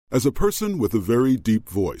As a person with a very deep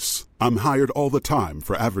voice, I'm hired all the time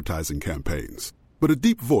for advertising campaigns. But a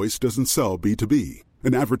deep voice doesn't sell B2B,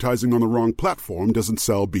 and advertising on the wrong platform doesn't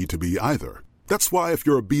sell B2B either. That's why if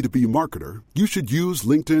you're a B2B marketer, you should use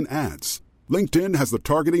LinkedIn ads. LinkedIn has the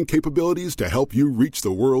targeting capabilities to help you reach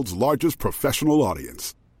the world's largest professional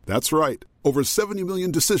audience. That's right, over 70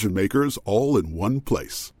 million decision makers all in one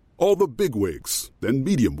place. All the big wigs, then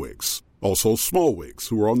medium wigs, also small wigs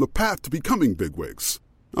who are on the path to becoming big wigs.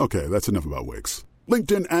 Okay, that's enough about wigs.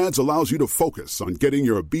 LinkedIn ads allows you to focus on getting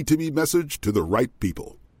your B2B message to the right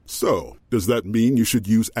people. So, does that mean you should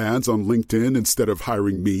use ads on LinkedIn instead of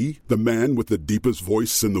hiring me, the man with the deepest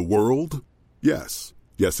voice in the world? Yes.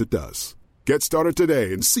 Yes, it does. Get started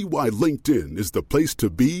today and see why LinkedIn is the place to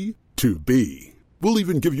be to be. We'll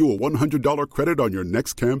even give you a $100 credit on your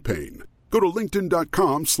next campaign. Go to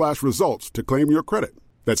linkedin.com/results to claim your credit.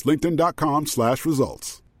 That's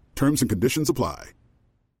linkedin.com/results. Terms and conditions apply.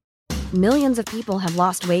 Millions of people have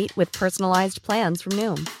lost weight with personalized plans from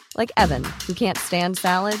Noom. Like Evan, who can't stand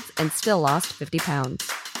salads and still lost 50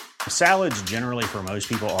 pounds. Salads generally for most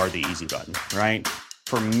people are the easy button, right?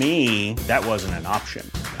 For me, that wasn't an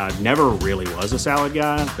option. I never really was a salad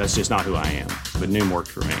guy. That's just not who I am. But Noom worked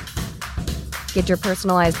for me. Get your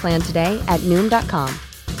personalized plan today at Noom.com.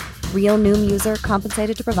 Real Noom user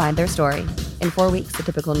compensated to provide their story. In 4 weeks, the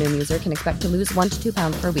typical Noom user can expect to lose 1 to 2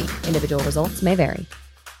 pounds per week. Individual results may vary.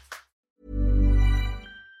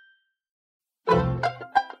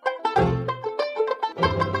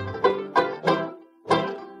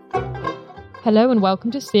 Hello and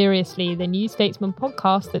welcome to Seriously, the New Statesman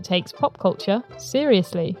podcast that takes pop culture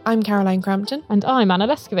seriously. I'm Caroline Crampton. And I'm Anna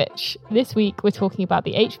Leskovich. This week we're talking about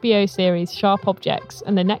the HBO series Sharp Objects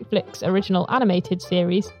and the Netflix original animated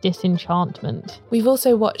series Disenchantment. We've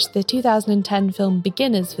also watched the 2010 film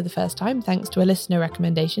Beginners for the first time, thanks to a listener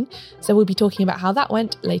recommendation, so we'll be talking about how that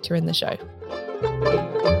went later in the show.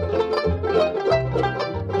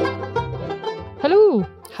 Hello!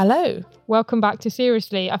 Hello. Welcome back to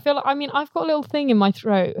Seriously. I've got a little thing in my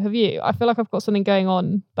throat. Have you? I feel like I've got something going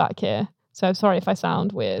on back here. So I'm sorry if I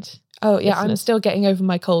sound weird. Oh, yeah, listeners. I'm still getting over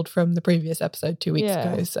my cold from the previous episode 2 weeks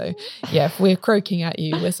ago. So, yeah, if we're croaking at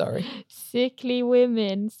you, we're sorry. Sickly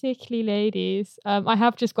women, sickly ladies. I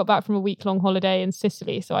have just got back from a week-long holiday in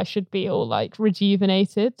Sicily, so I should be all,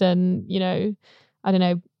 rejuvenated and,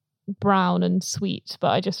 brown and sweet.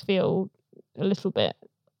 But I just feel a little bit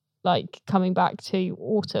like coming back to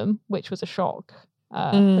autumn, which was a shock,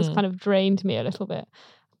 has kind of drained me a little bit.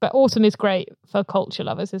 But autumn is great for culture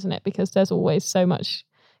lovers, isn't it? Because there's always so much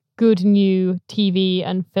good new TV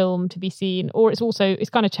and film to be seen. Or it's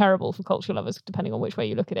kind of terrible for culture lovers, depending on which way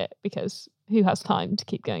you look at it, because who has time to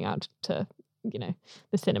keep going out to, the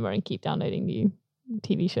cinema and keep downloading new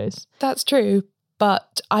TV shows? That's true.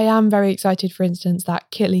 But I am very excited, for instance,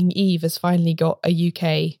 that Killing Eve has finally got a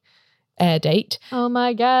UK air date. Oh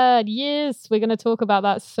my God, yes, we're going to talk about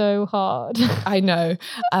that so hard. I know.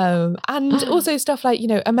 And also stuff like,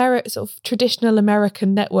 sort of traditional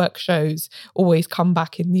American network shows always come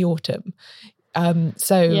back in the autumn. I've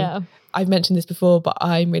mentioned this before, but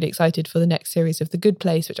I'm really excited for the next series of The Good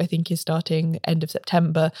Place, which I think is starting end of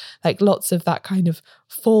September. Like lots of that kind of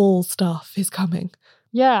fall stuff is coming.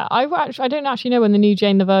 Yeah, I don't actually know when the new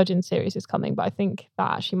Jane the Virgin series is coming, but I think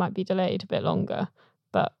that actually might be delayed a bit longer.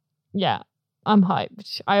 But yeah, I'm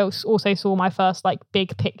hyped. I also saw my first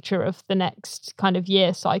big picture of the next kind of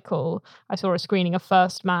year cycle. I saw a screening of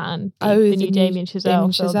First Man, the new Damien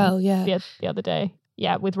Chazelle the other day.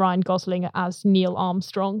 Yeah, with Ryan Gosling as Neil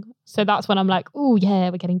Armstrong. So that's when I'm like, oh yeah,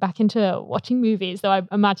 we're getting back into watching movies. Though I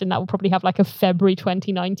imagine that will probably have a February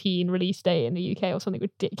 2019 release date in the UK or something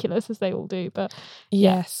ridiculous as they all do. But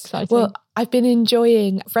yes, exciting. Well, I've been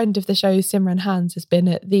enjoying, a friend of the show, Simran Hans, has been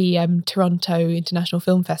at the Toronto International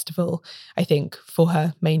Film Festival, I think, for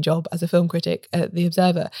her main job as a film critic at The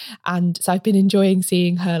Observer. And so I've been enjoying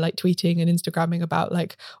seeing her tweeting and Instagramming about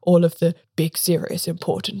all of the big, serious,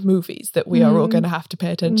 important movies that we are all going to have to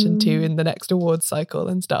pay attention to in the next awards cycle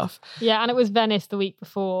and stuff. Yeah, and it was Venice the week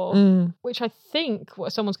before, which I think,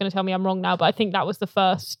 someone's going to tell me I'm wrong now, but I think that was the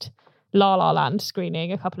first La La Land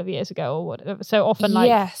screening a couple of years ago or whatever. So often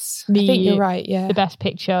yes, I think you're right, yeah. The best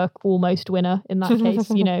picture almost winner in that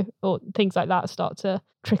case, or things like that start to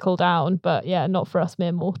trickle down. But yeah, not for us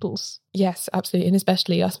mere mortals. Yes, absolutely. And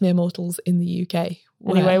especially us mere mortals in the UK.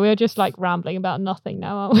 Anyway, we're just rambling about nothing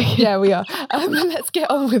now, aren't we? Yeah, we are. Let's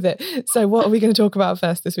get on with it. So what are we going to talk about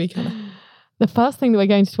first this week, Hannah? The first thing that we're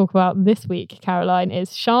going to talk about this week, Caroline,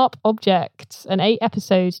 is Sharp Objects, an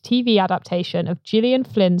 8-episode TV adaptation of Gillian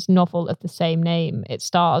Flynn's novel of the same name. It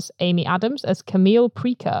stars Amy Adams as Camille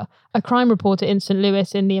Preaker, a crime reporter in St.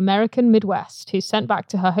 Louis in the American Midwest who's sent back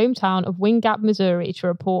to her hometown of Wing Gap, Missouri to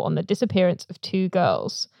report on the disappearance of 2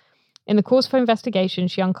 girls. In the course of her investigation,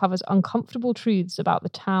 she uncovers uncomfortable truths about the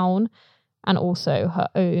town and also her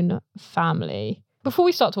own family. Before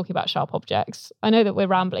we start talking about Sharp Objects, I know that we're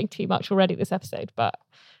rambling too much already this episode, but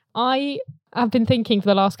I have been thinking for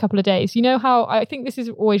the last couple of days, you know how, I think this is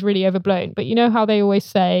always really overblown, but you know how they always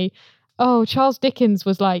say, oh, Charles Dickens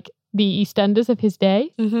was like the EastEnders of his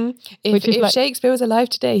day? Mm-hmm. If Shakespeare was alive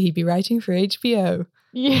today, he'd be writing for HBO.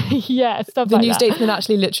 Yeah, stuff the like New that. Statesman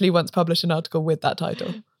actually literally once published an article with that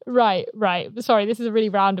title. Right. Sorry, this is a really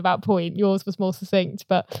roundabout point. Yours was more succinct,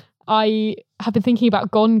 but I have been thinking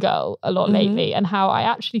about Gone Girl a lot lately, and how I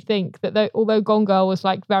actually think that although Gone Girl was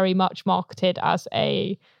like very much marketed as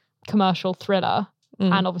a commercial thriller,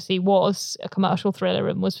 and obviously was a commercial thriller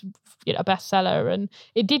and was, you know, a bestseller, and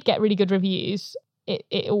it did get really good reviews,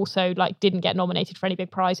 it also like didn't get nominated for any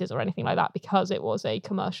big prizes or anything like that because it was a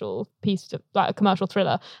commercial piece of like a commercial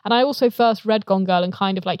thriller. And I also first read Gone Girl and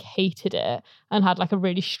kind of like hated it and had like a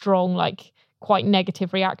really strong like quite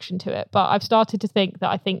negative reaction to it. But I've started to think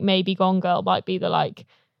that I think maybe Gone Girl might be the like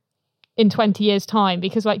in 20 years time,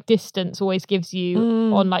 because like distance always gives you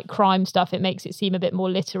on like crime stuff, it makes it seem a bit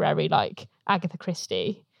more literary. Like Agatha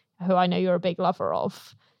Christie, who I know you're a big lover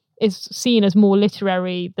of, is seen as more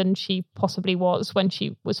literary than she possibly was when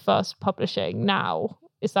she was first publishing now.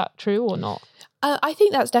 Is that true or not? I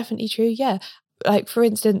think that's definitely true, yeah. Like, for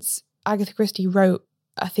instance, Agatha Christie wrote,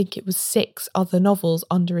 I think it was 6 other novels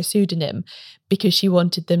under a pseudonym because she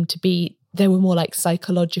wanted them to be, they were more like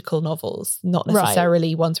psychological novels, not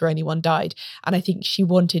necessarily ones where anyone died. And I think she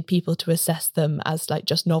wanted people to assess them as like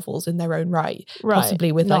just novels in their own right.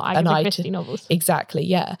 Possibly with not like Agatha an eye Christie to novels. Exactly,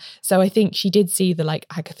 yeah. So I think she did see the like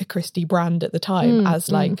Agatha Christie brand at the time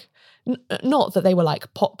as like not that they were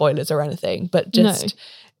like pot boilers or anything, but just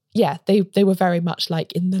yeah, they were very much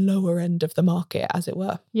like in the lower end of the market, as it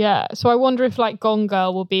were. Yeah, so I wonder if like Gone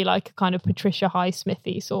Girl will be like a kind of Patricia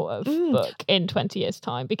Highsmithy sort of book in 20 years'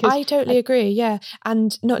 time. Because I totally agree, yeah.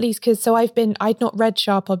 And not least because, so I'd not read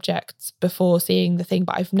Sharp Objects before seeing the thing,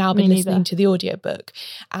 but I've now been listening to the audiobook.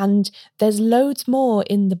 And there's loads more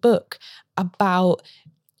in the book about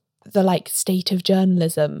the like state of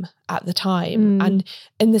journalism at the time, and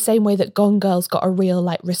in the same way that Gone Girl's got a real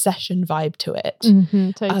like recession vibe to it.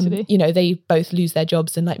 Totally. You know, they both lose their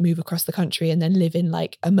jobs and like move across the country and then live in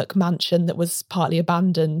like a McMansion that was partly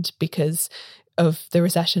abandoned because of the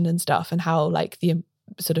recession and stuff, and how like the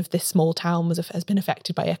sort of this small town has been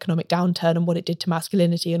affected by economic downturn and what it did to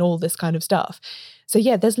masculinity and all this kind of stuff. So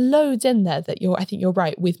yeah, there's loads in there that I think you're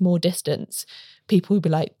right, with more distance, people would be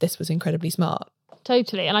like, this was incredibly smart.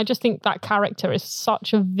 Totally. And I just think that character is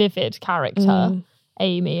such a vivid character,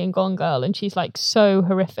 Amy in Gone Girl, and she's like so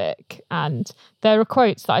horrific. And there are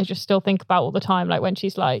quotes that I just still think about all the time, like when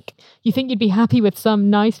she's like, you think you'd be happy with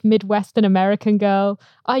some nice Midwestern American girl?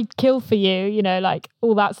 I'd kill for you, you know, like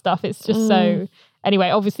all that stuff. It's just so...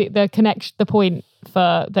 Anyway, obviously the point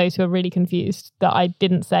for those who are really confused that I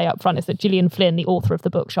didn't say up front is that Gillian Flynn, the author of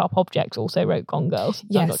the book Sharp Objects, also wrote Gone Girl.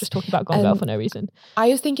 Yes. I'm not just talking about Gone Girl for no reason. I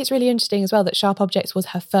always think it's really interesting as well that Sharp Objects was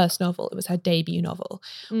her first novel. It was her debut novel,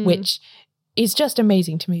 which is just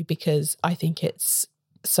amazing to me because I think it's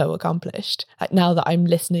so accomplished. Like, now that I'm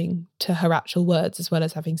listening to her actual words as well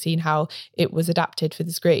as having seen how it was adapted for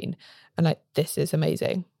the screen, and like, this is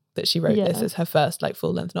amazing that she wrote this as her first like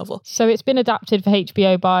full-length novel. So it's been adapted for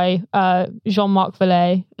HBO by Jean-Marc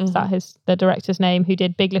Vallée, is that the director's name, who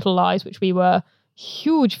did Big Little Lies, which we were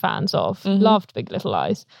huge fans of, loved Big Little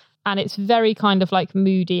Lies. And it's very kind of like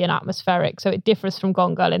moody and atmospheric. So it differs from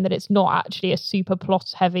Gone Girl in that it's not actually a super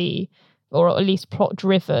plot-heavy or at least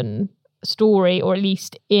plot-driven story, or at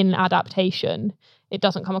least in adaptation. It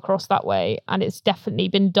doesn't come across that way. And it's definitely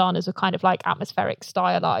been done as a kind of like atmospheric,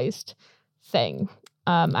 stylized thing.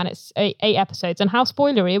 And it's 8 episodes. And how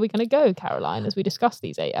spoilery are we going to go, Caroline, as we discuss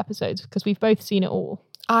these 8 episodes? Because we've both seen it all.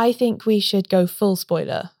 I think we should go full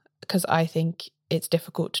spoiler, because I think it's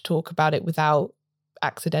difficult to talk about it without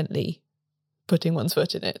accidentally putting one's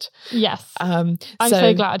foot in it. Yes. I'm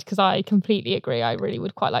so glad, because I completely agree. I really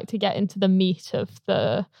would quite like to get into the meat of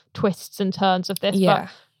the twists and turns of this. Yeah.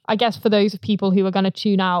 But I guess for those people who are going to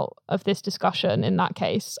tune out of this discussion, in that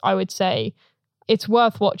case, I would say it's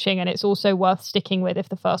worth watching, and it's also worth sticking with if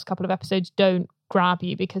the first couple of episodes don't grab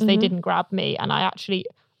you, because they didn't grab me. And I actually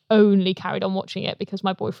only carried on watching it because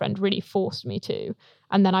my boyfriend really forced me to.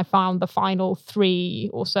 And then I found the final 3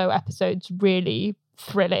 or so episodes really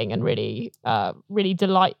thrilling and really really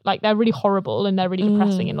they're really horrible and they're really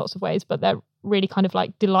depressing in lots of ways, but they're really kind of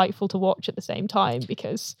like delightful to watch at the same time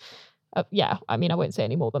because I mean, I won't say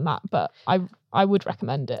any more than that, but I would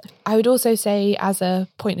recommend it. I would also say, as a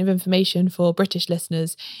point of information for British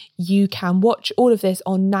listeners, you can watch all of this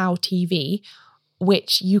on Now TV,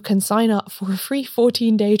 which you can sign up for a free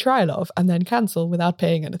 14-day trial of and then cancel without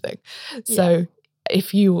paying anything. So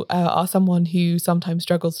if you are someone who sometimes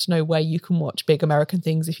struggles to know where you can watch big American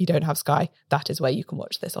things if you don't have Sky, that is where you can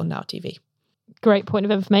watch this on Now TV. Great point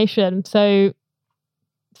of information. So,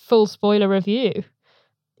 full spoiler review.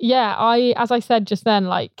 Yeah, as I said just then,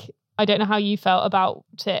 like, I don't know how you felt about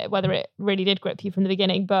it, whether it really did grip you from the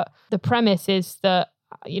beginning, but the premise is that,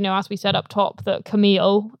 you know, as we said up top, that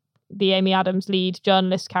Camille, the Amy Adams lead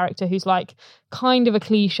journalist character, who's like kind of a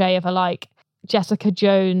cliche of a like Jessica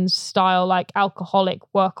Jones style, like alcoholic,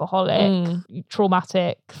 workaholic,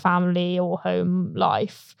 traumatic family or home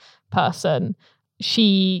life person.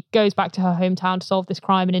 She goes back to her hometown to solve this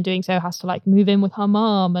crime, and in doing so has to like move in with her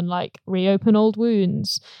mom and like reopen old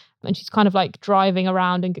wounds. And she's kind of like driving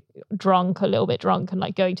around and a little bit drunk and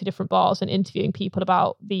like going to different bars and interviewing people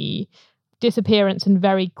about the disappearance and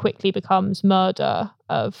very quickly becomes murder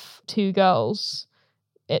of two girls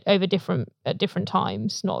at different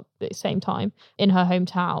times, not at the same time, in her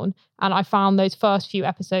hometown. And I found those first few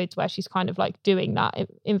episodes where she's kind of like doing that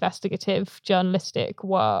investigative journalistic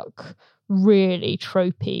work really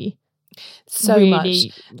tropey, so really,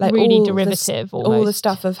 much, like really derivative. All the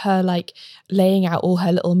stuff of her like laying out all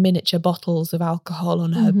her little miniature bottles of alcohol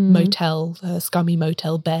on her motel, her scummy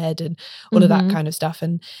motel bed, and all of that kind of stuff,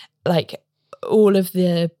 and like all of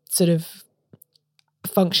the sort of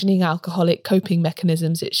functioning alcoholic coping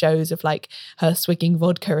mechanisms it shows of like her swigging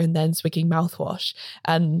vodka and then swigging mouthwash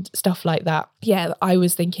and stuff like that. Yeah, I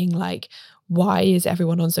was thinking like, why is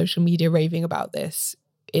everyone on social media raving about this?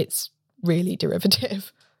 It's really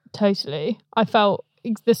derivative. Totally. I felt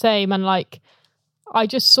the same, and like I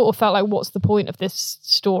just sort of felt like, what's the point of this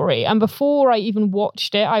story? And before I even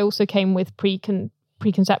watched it, I also came with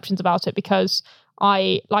preconceptions about it, because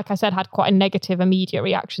I, like I said, had quite a negative immediate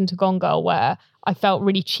reaction to Gone Girl, where I felt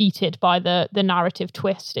really cheated by the narrative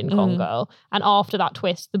twist in Gone Girl. And after that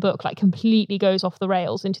twist, the book like completely goes off the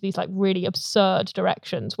rails into these like really absurd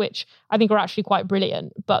directions, which I think are actually quite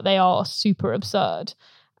brilliant, but they are super absurd.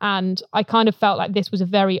 And I kind of felt like this was a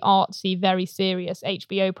very artsy, very serious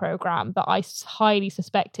HBO program that I highly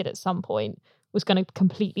suspected at some point was going to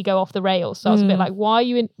completely go off the rails. So I was a bit like, why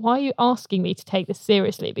are you asking me to take this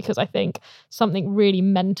seriously? Because I think something really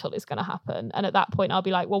mental is going to happen. And at that point, I'll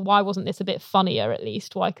be like, well, why wasn't this a bit funnier at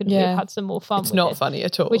least? Why couldn't we have had some more fun? It's not funny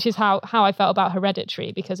at all. Which is how I felt about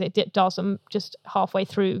Hereditary, because it does just halfway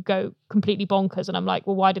through go completely bonkers. And I'm like,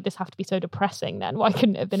 well, why did this have to be so depressing then? Why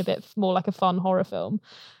couldn't it have been a bit more like a fun horror film?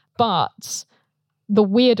 But the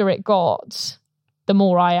weirder it got, the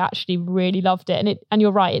more I actually really loved it. And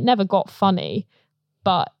you're right, it never got funny,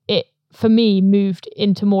 but it, for me, moved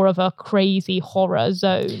into more of a crazy horror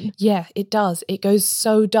zone. Yeah, it does. It goes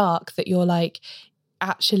so dark that you're like,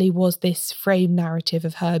 actually, was this frame narrative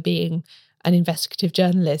of her being an investigative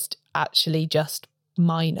journalist actually just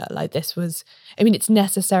minor? Like, this was, I mean, it's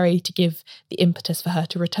necessary to give the impetus for her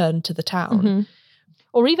to return to the town.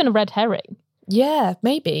 Or even a red herring. Yeah,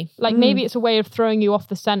 maybe. Like maybe it's a way of throwing you off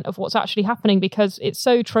the scent of what's actually happening, because it's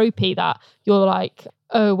so tropey that you're like,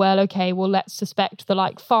 oh, well, okay, well, let's suspect the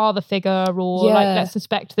like father figure, or like let's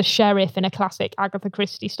suspect the sheriff in a classic Agatha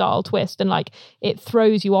Christie style twist. And like it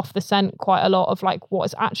throws you off the scent quite a lot of like what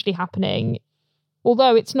is actually happening.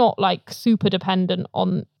 Although it's not like super dependent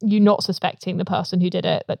on you not suspecting the person who did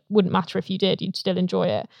it. That wouldn't matter if you did, you'd still enjoy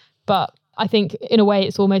it. But I think in a way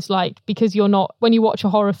it's almost like, because you're not, when you watch a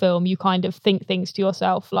horror film, you kind of think things to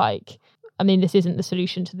yourself like, I mean, this isn't the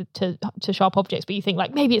solution to Sharp Objects, but you think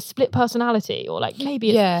like maybe it's split personality, or like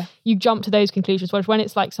maybe it's, you jump to those conclusions. Whereas when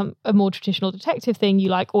it's like a more traditional detective thing, you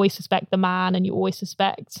like always suspect the man, and you always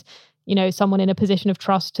suspect, you know, someone in a position of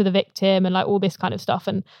trust to the victim, and like all this kind of stuff.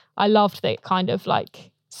 And I loved that it kind of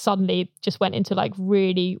like suddenly just went into like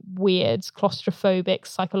really weird, claustrophobic,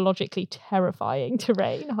 psychologically terrifying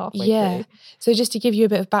terrain halfway through. So just to give you a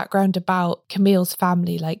bit of background about Camille's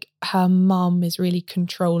family, like her mum is really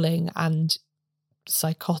controlling and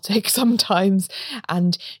psychotic sometimes,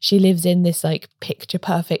 and she lives in this like picture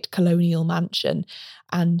perfect colonial mansion,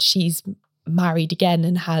 and she's married again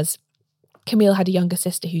and Camille had a younger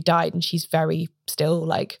sister who died, and she's very still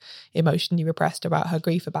like emotionally repressed about her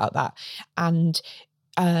grief about that. And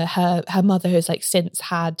her mother has like since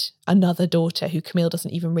had another daughter who Camille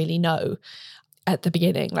doesn't even really know at the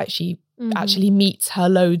beginning. Like she actually meets her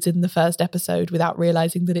loads in the first episode without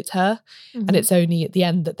realizing that it's her. And it's only at the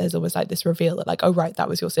end that there's almost like this reveal that like, oh, right, that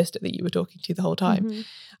was your sister that you were talking to the whole time.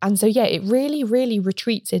 And so, yeah, it really, really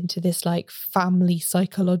retreats into this like family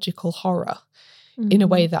psychological horror in a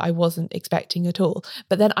way that I wasn't expecting at all.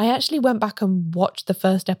 But then I actually went back and watched the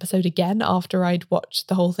first episode again after I'd watched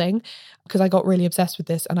the whole thing, because I got really obsessed with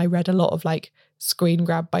this and I read a lot of like screen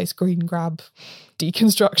grab by screen grab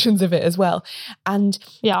deconstructions of it as well. And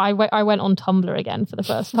yeah, I went on Tumblr again for the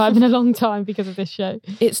first time in a long time because of this show.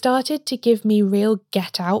 It started to give me real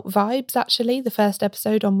Get Out vibes, actually, the first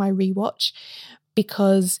episode on my rewatch,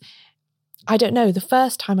 because I don't know, the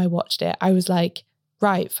first time I watched it, I was like,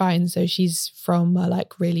 right, fine. So she's from a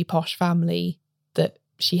like really posh family that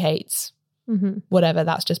she hates. Whatever,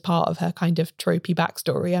 that's just part of her kind of tropey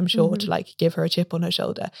backstory, I'm sure, to like give her a chip on her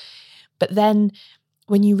shoulder. But then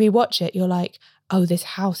when you rewatch it, you're like, oh, this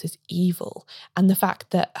house is evil. And the fact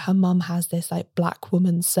that her mum has this like black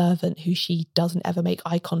woman servant who she doesn't ever make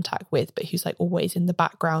eye contact with, but who's like always in the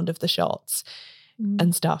background of the shots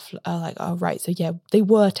and stuff, are like, oh, right. So yeah, they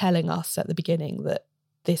were telling us at the beginning that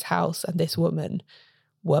this house and this woman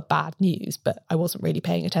were bad news, but I wasn't really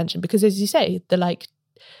paying attention because, as you say, the like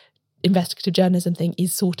investigative journalism thing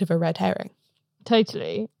is sort of a red herring.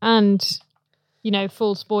 Totally. And, you know,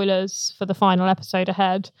 full spoilers for the final episode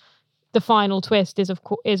ahead. The final twist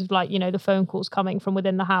is like, you know, the phone calls coming from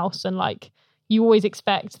within the house, and like you always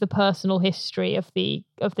expect the personal history of the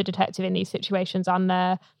detective in these situations and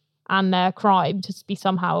their crime to be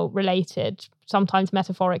somehow related, sometimes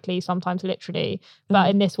metaphorically, sometimes literally. But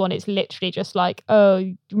in this one, it's literally just like,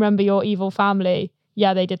 oh, remember your evil family?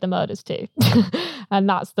 Yeah, they did the murders too. And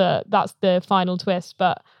that's the final twist.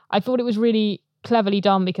 But I thought it was really cleverly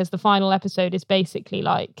done because the final episode is basically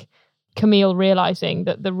like Camille realizing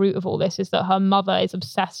that the root of all this is that her mother is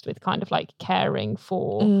obsessed with kind of like caring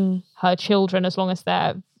for her children as long as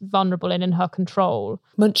they're vulnerable and in her control.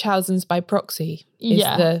 Munchausen's by proxy is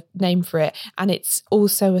the name for it. And it's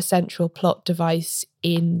also a central plot device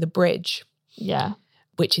in The Bridge. Yeah.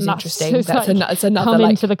 Which is interesting. It's that's like another come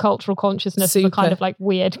like into the cultural consciousness of a kind of like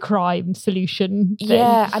weird crime solution thing.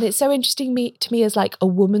 Yeah, and it's so interesting to me as like a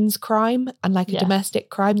woman's crime and like a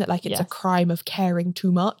domestic crime, that like it's a crime of caring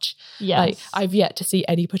too much. Yes. Like I've yet to see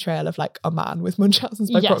any portrayal of like a man with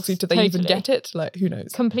Munchausen's by proxy. Do they even get it? Like who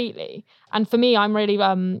knows? Completely. And for me, I'm really me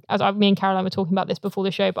and Caroline were talking about this before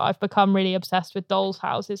the show, but I've become really obsessed with dolls'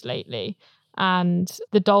 houses lately. And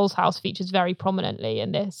the doll's house features very prominently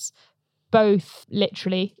in this, both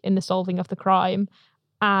literally in the solving of the crime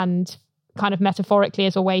and kind of metaphorically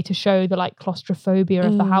as a way to show the like claustrophobia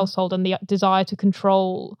of the household and the desire to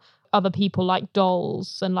control other people like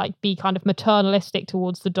dolls and like be kind of maternalistic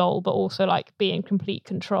towards the doll, but also like be in complete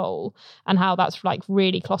control, and how that's like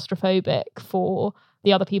really claustrophobic for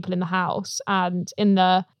the other people in the house. And in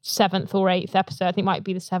the 7th or 8th episode, I think it might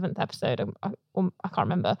be the 7th episode, I can't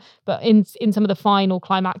remember, but in some of the final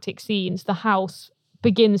climactic scenes, the house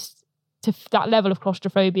begins to that level of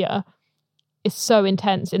claustrophobia is so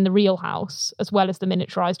intense in the real house as well as the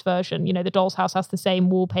miniaturized version. You know, the doll's house has the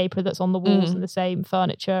same wallpaper that's on the walls and the same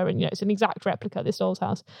furniture, and you know, it's an exact replica of this doll's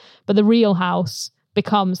house. But the real house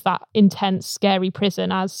becomes that intense, scary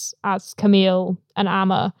prison as Camille and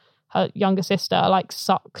Amma, her younger sister, are like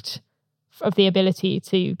sucked of the ability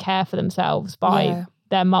to care for themselves by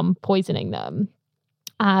their mum poisoning them.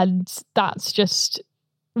 And that's just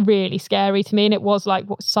really scary to me. And it was like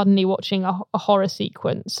suddenly watching a horror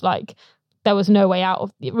sequence. Like there was no way out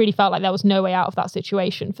of it. Really felt like there was no way out of that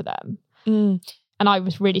situation for them. And I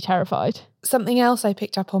was really terrified. Something else I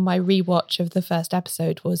picked up on my rewatch of the first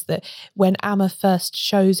episode was that when Amma first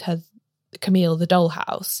shows her Camille the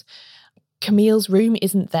dollhouse, Camille's room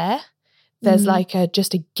isn't there. There's like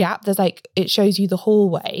just a gap. There's like, it shows you the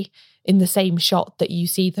hallway in the same shot that you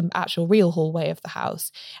see the actual real hallway of the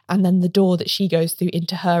house, and then the door that she goes through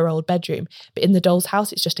into her old bedroom. But in the doll's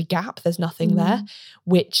house, it's just a gap. There's nothing there,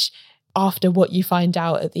 which after what you find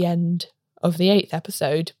out at the end of the 8th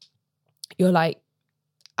episode, you're like,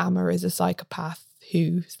 Amma is a psychopath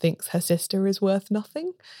who thinks her sister is worth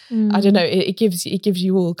nothing. I don't know. It gives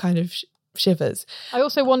you all kind of shivers. I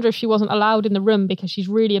also wonder if she wasn't allowed in the room because she's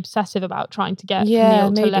really obsessive about trying to get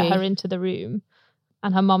Camille to let her into the room.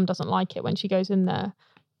 And her mum doesn't like it when she goes in there.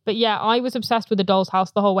 But yeah, I was obsessed with the doll's house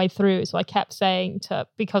the whole way through. So I kept saying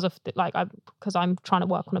because I'm trying to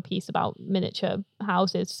work on a piece about miniature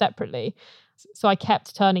houses separately. So I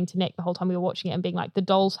kept turning to Nick the whole time we were watching it and being like, the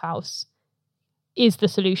doll's house is the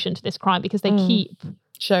solution to this crime, because they keep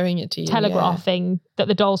showing it to you, telegraphing that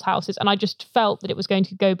the doll's house is. And I just felt that it was going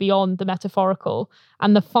to go beyond the metaphorical.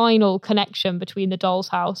 And the final connection between the doll's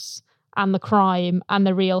house and the crime and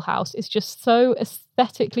the real house is just so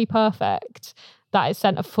aesthetically perfect that it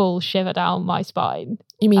sent a full shiver down my spine.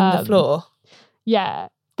 You mean the floor? Yeah.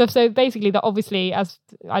 So basically, that obviously, as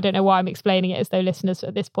I don't know why I'm explaining it as though listeners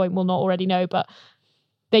at this point will not already know, but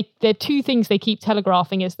there are two things they keep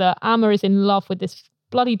telegraphing is that Amma is in love with this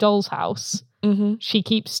bloody doll's house. Mm-hmm. She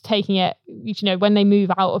keeps taking it, when they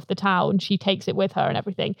move out of the town, she takes it with her and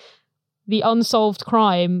everything. The unsolved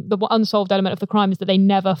crime, the unsolved element of the crime is that they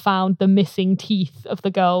never found the missing teeth of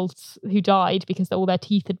the girls who died because all their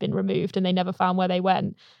teeth had been removed and they never found where they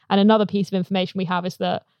went. And another piece of information we have is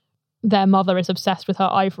that their mother is obsessed with her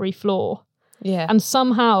ivory floor. Yeah. And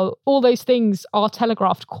somehow all those things are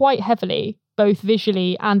telegraphed quite heavily, both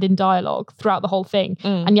visually and in dialogue throughout the whole thing.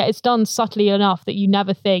 And yet it's done subtly enough that you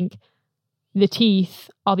never think the teeth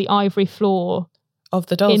are the ivory floor of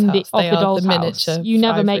the doll's house. Of the doll's house. Miniature You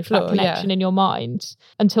never make floor, that connection in your mind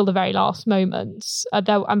until the very last moments.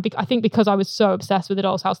 I think because I was so obsessed with the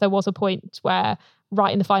doll's house, there was a point where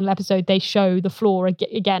right in the final episode, they show the floor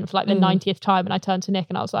again for like the 90th time. And I turned to Nick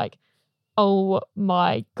and I was like, oh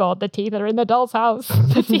my God, the teeth are in the doll's house.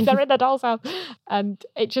 The teeth are in the doll's house. And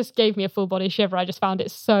it just gave me a full body shiver. I just found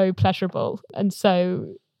it so pleasurable and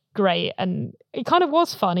so great. And it kind of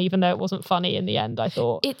was fun, even though it wasn't funny in the end, I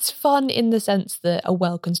thought. It's fun in the sense that a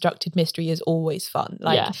well-constructed mystery is always fun.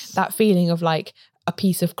 Like yes. That feeling of like a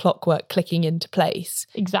piece of clockwork clicking into place.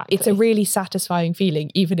 Exactly. It's a really satisfying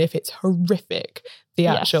feeling, even if it's horrific. The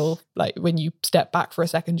actual, like when you step back for a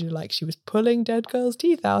second, you're like, she was pulling dead girls'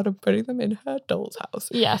 teeth out and putting them in her doll's house.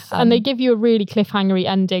 Yes. And they give you a really cliffhangery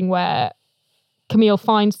ending where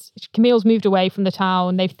Camille's moved away from the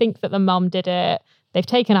town. They think that the mum did it. They've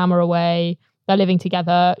taken Amma away. They're living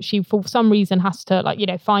together. She, for some reason, has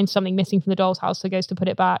to find something missing from the doll's house, so goes to put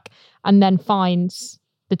it back and then finds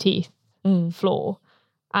the teeth floor.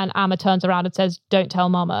 And Amma turns around and says, don't tell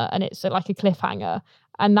mama. And it's like a cliffhanger.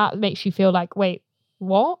 And that makes you feel like, wait,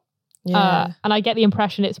 what? Yeah. And I get the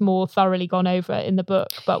impression it's more thoroughly gone over in the book.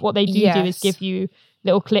 But what they do is give you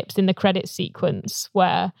little clips in the credits sequence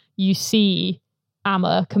where you see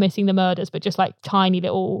Amma committing the murders, but just like tiny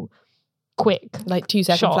little quick like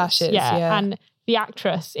 2-second shots. flashes. Yeah. And the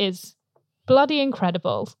actress is bloody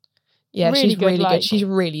incredible. Yeah, really she's good, really like, good. She's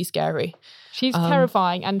really scary. She's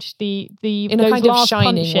terrifying, and in a those kind of last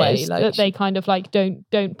shining punches way, like that they kind of like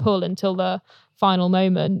don't pull until the final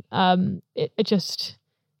moment. It just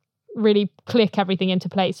really click everything into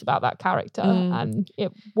place about that character, and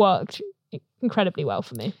it worked incredibly well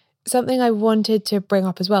for me. Something I wanted to bring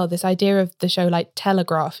up as well, this idea of the show like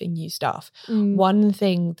telegraphing you stuff. One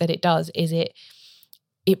thing that it does is it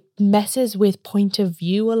messes with point of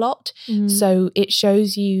view a lot. So it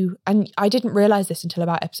shows you, and I didn't realize this until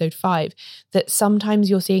about episode 5, that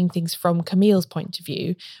sometimes you're seeing things from Camille's point of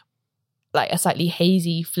view, like a slightly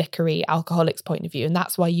hazy, flickery alcoholic's point of view. And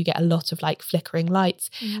that's why you get a lot of like flickering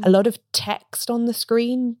lights. A lot of text on the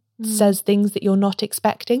screen says things that you're not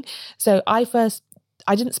expecting. So I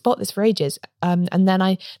didn't spot this for ages. And then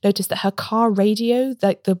I noticed that her car radio,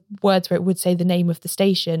 like the words where it would say the name of the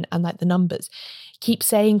station and like the numbers, keep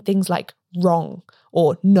saying things like wrong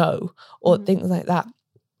or no or things like that.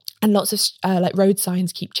 And lots of like road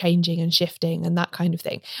signs keep changing and shifting and that kind of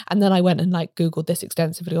thing. And then I went and like Googled this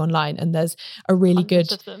extensively online, and there's a really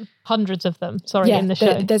hundreds of them in the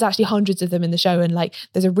show. There's actually hundreds of them in the show. And like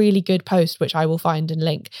there's a really good post, which I will find and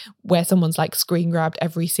link, where someone's like screen grabbed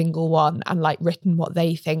every single one and like written what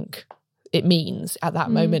they think it means at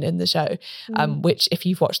that moment in the show, which if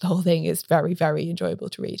you've watched the whole thing is very, very enjoyable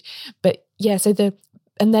to read. But yeah,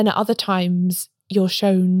 and then at other times you're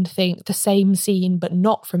shown the same scene, but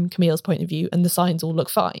not from Camille's point of view, and the signs all look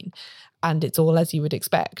fine. And it's all as you would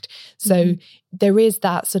expect. So there is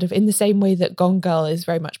that sort of, in the same way that Gone Girl is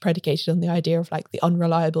very much predicated on the idea of like the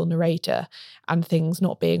unreliable narrator and things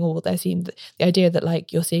not being all there seem, the idea that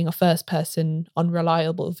like you're seeing a first person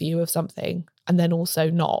unreliable view of something and then also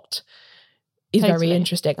not is very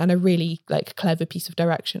interesting and a really like clever piece of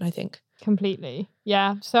direction, I think. Completely.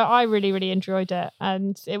 Yeah. So I really, really enjoyed it.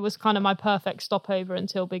 And it was kind of my perfect stopover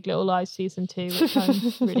until Big Little Lies season 2, which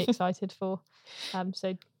I'm really excited for.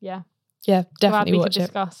 So yeah. Yeah, definitely watch watch it.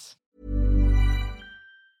 Discuss.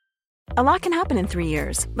 A lot can happen in 3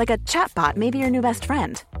 years. Like a chatbot may be your new best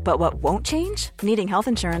friend. But what won't change? Needing health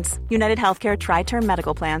insurance. United Healthcare Tri-Term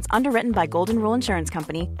Medical Plans, underwritten by Golden Rule Insurance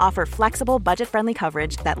Company, offer flexible, budget-friendly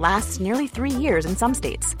coverage that lasts nearly 3 years in some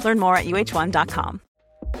states. Learn more at uh1.com.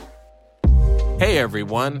 Hey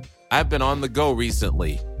everyone, I've been on the go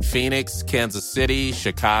recently. Phoenix, Kansas City,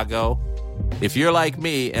 Chicago. If you're like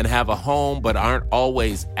me and have a home but aren't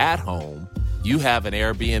always at home, you have an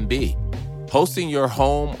Airbnb. Hosting your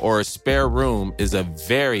home or a spare room is a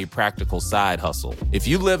very practical side hustle. If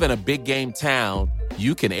you live in a big game town,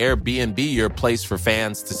 you can Airbnb your place for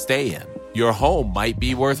fans to stay in. Your home might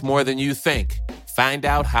be worth more than you think. Find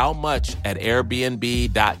out how much at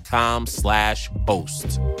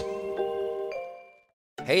airbnb.com/host.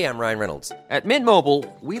 Hey, I'm Ryan Reynolds. At Mint Mobile,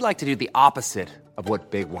 we like to do the opposite of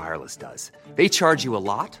what Big Wireless does. They charge you a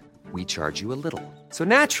lot, we charge you a little. So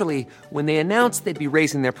naturally, when they announced they'd be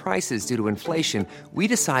raising their prices due to inflation, we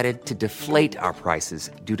decided to deflate our prices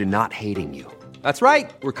due to not hating you. That's right.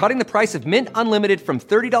 We're cutting the price of Mint Unlimited from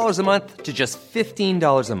 $30 a month to just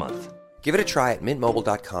 $15 a month. Give it a try at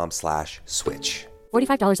mintmobile.com/switch.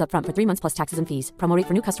 $45 up front for 3 months plus taxes and fees. Promo rate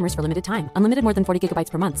for new customers for limited time. Unlimited more than 40 gigabytes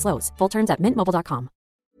per month. Slows full terms at mintmobile.com.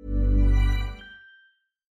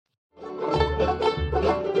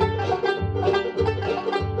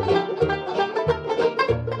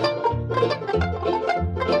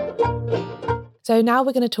 So now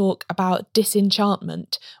we're going to talk about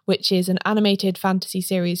Disenchantment, which is an animated fantasy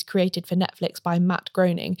series created for Netflix by Matt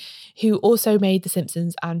Groening, who also made The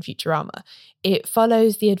Simpsons and Futurama. It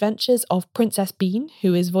follows the adventures of Princess Bean,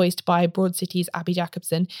 who is voiced by Broad City's Abby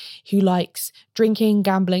Jacobson, who likes drinking,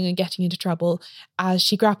 gambling and getting into trouble as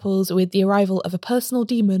she grapples with the arrival of a personal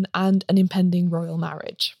demon and an impending royal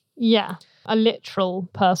marriage. Yeah, a literal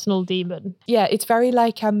personal demon. Yeah, it's very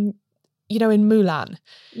like... you know, in Mulan,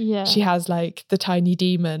 Yeah. she has like the tiny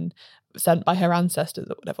demon sent by her ancestors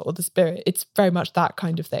or whatever, or the spirit. It's very much that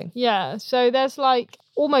kind of thing. Yeah, so there's like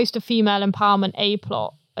almost a female empowerment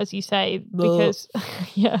A-plot, as you say, because...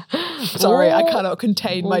 yeah. Sorry, I cannot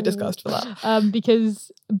contain my disgust for that. Because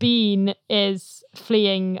Bean is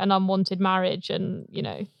fleeing an unwanted marriage and, you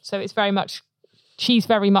know, so it's very much... She's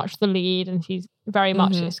very much the lead and she's very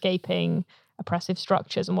much escaping oppressive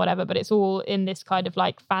structures and whatever, but it's all in this kind of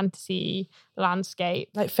like fantasy landscape,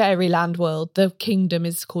 like fairyland world. The kingdom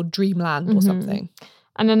is called Dreamland or something.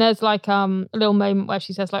 And then there's like a little moment where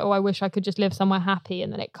she says like, oh, I wish I could just live somewhere happy,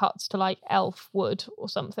 and then it cuts to like Elfwood or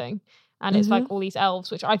something, and it's like all these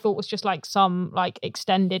elves, which I thought was just like some like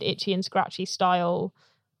extended Itchy and Scratchy style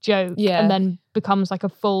joke, and then becomes like a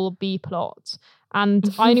full B plot.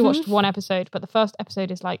 And I only watched one episode, but the first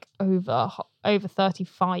episode is like over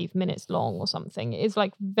 35 minutes long or something. It is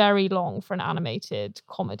like very long for an animated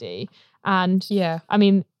comedy. And I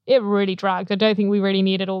mean, it really dragged. I don't think we really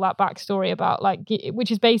needed all that backstory about like,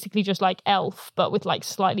 which is basically just like Elf, but with like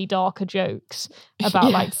slightly darker jokes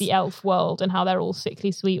about like the elf world and how they're all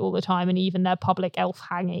sickly sweet all the time. And even their public elf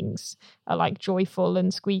hangings are like joyful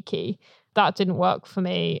and squeaky. That didn't work for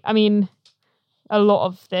me. I mean, a lot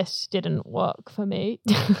of this didn't work for me.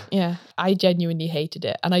 Yeah, I genuinely hated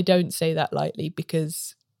it. And I don't say that lightly,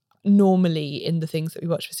 because normally in the things that we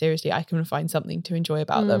watch for seriously, I can find something to enjoy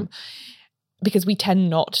about them. Because we tend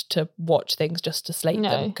not to watch things just to slate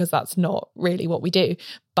them, because that's not really what we do.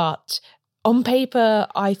 But on paper,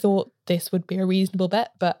 I thought this would be a reasonable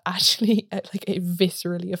bet, but actually like it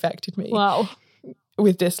viscerally affected me. Wow.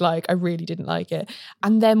 With dislike, I really didn't like it.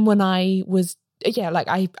 And then when I was like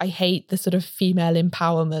I hate the sort of female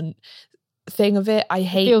empowerment thing of it. I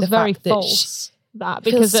hate feels the very fact false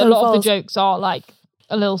because a lot of the jokes are like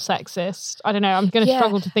a little sexist. I don't know. I'm going to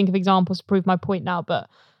struggle to think of examples to prove my point now, but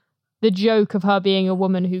the joke of her being a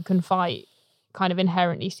woman who can fight kind of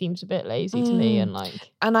inherently seems a bit lazy to me, and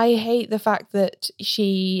I hate the fact that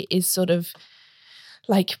she is sort of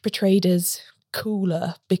like portrayed as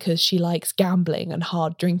cooler because she likes gambling and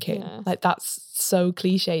hard drinking. Like that's so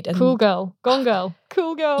cliched. And cool girl, gone girl,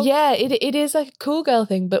 cool girl. Yeah, it is a cool girl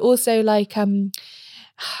thing, but also like I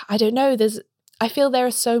don't know, I feel there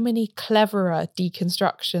are so many cleverer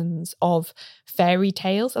deconstructions of fairy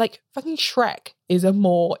tales. Like fucking Shrek is a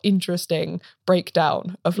more interesting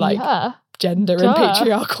breakdown of like gender and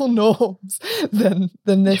patriarchal norms than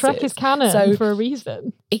this. Shrek is canon for a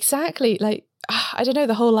reason. Exactly. Like I don't know,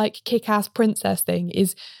 the whole like kick-ass princess thing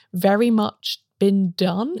is very much been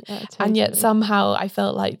done, and yet somehow I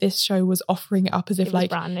felt like this show was offering it up as if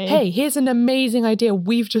like, hey, here's an amazing idea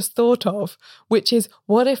we've just thought of, which is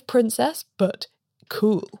what if princess but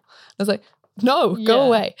cool. I was like, no, go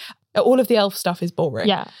away. All of the elf stuff is boring,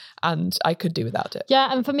 and I could do without it.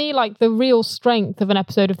 And for me, like the real strength of an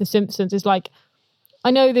episode of The Simpsons is like,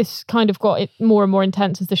 I know this kind of got it more and more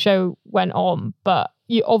intense as the show went on, but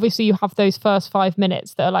you have those first 5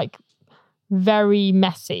 minutes that are like very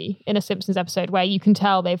messy in a Simpsons episode, where you can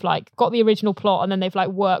tell they've like got the original plot and then they've like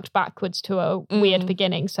worked backwards to a weird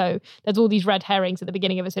beginning. So there's all these red herrings at the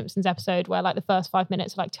beginning of a Simpsons episode where like the first 5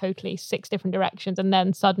 minutes are like totally 6 different directions, and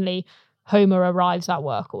then suddenly Homer arrives at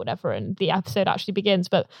work or whatever and the episode actually begins.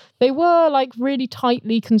 But they were like really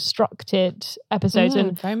tightly constructed episodes,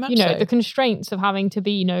 and very much you know, so. the constraints of having to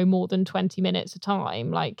be no more than 20 minutes a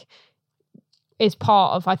time, like, is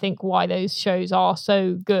part of, I think, why those shows are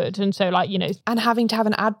so good. And so, like, you know, and having to have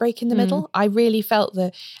an ad break in the middle, I really felt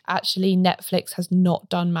that actually Netflix has not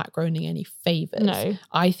done Matt Groening any favors. No.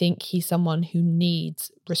 I think he's someone who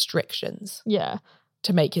needs restrictions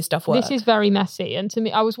to make his stuff work. This is very messy. And to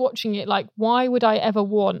me, I was watching it like, why would I ever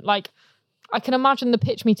want, like, I can imagine the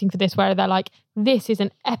pitch meeting for this where they're like, this is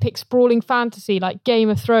an epic sprawling fantasy like Game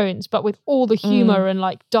of Thrones, but with all the humor and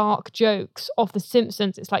like dark jokes of The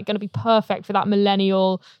Simpsons. It's like going to be perfect for that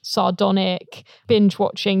millennial, sardonic, binge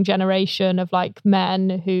watching generation of like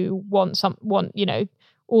men who want, you know,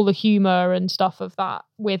 all the humor and stuff of that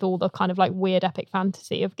with all the kind of like weird epic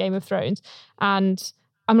fantasy of Game of Thrones. And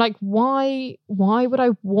I'm like, why would I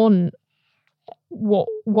want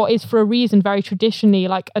what is, for a reason, very traditionally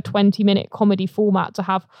like a 20-minute comedy format to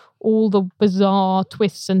have all the bizarre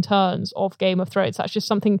twists and turns of Game of Thrones? That's just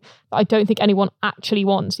something that I don't think anyone actually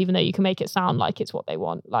wants, even though you can make it sound like it's what they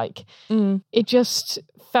want. Like, it just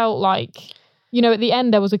felt like, you know, at the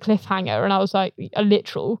end there was a cliffhanger, and I was like, a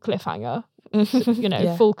literal cliffhanger, you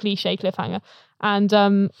know, full cliche cliffhanger.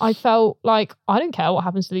 And I felt like, I don't care what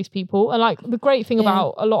happens to these people. And like, the great thing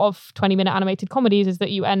about a lot of 20-minute animated comedies is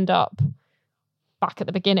that you end up back at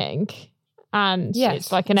the beginning, and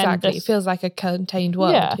it's like an endless... It feels like a contained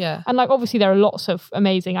world. Yeah. And like, obviously there are lots of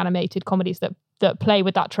amazing animated comedies that play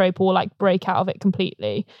with that trope or like break out of it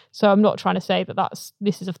completely. So I'm not trying to say that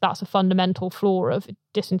that's a fundamental flaw of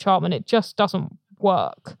Disenchantment. It just doesn't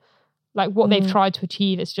work. Like, what they've tried to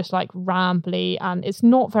achieve is just like rambly, and it's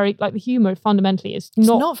not very, like, the humor fundamentally is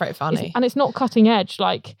not very funny, and it's not cutting edge.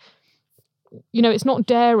 Like, you know, it's not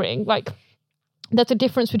daring. Like, there's a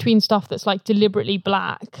difference between stuff that's like deliberately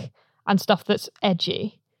black and stuff that's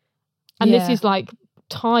edgy. And this is like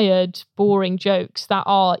tired, boring jokes that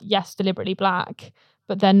are, yes, deliberately black,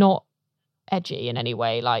 but they're not edgy in any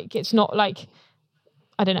way. Like, it's not like,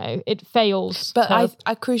 I don't know, it fails. But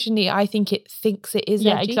I crucially, I think it thinks it is edgy.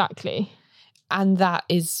 Yeah, exactly. And that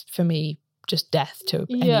is, for me, just death to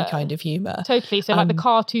any kind of humour. Totally. So like the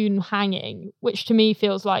cartoon hanging, which to me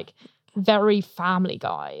feels like very Family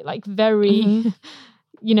Guy, like very,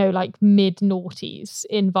 you know, like mid-noughties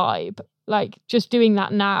in vibe. Like, just doing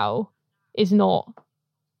that now is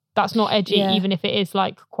that's not edgy, even if it is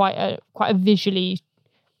like quite a visually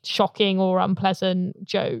shocking or unpleasant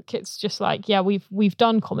joke. It's just like, yeah, we've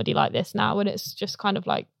done comedy like this now, and it's just kind of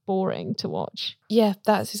like boring to watch. Yeah,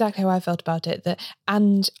 that's exactly how I felt about it.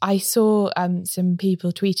 And I saw some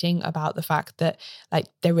people tweeting about the fact that like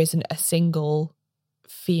there isn't a single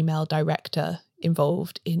female director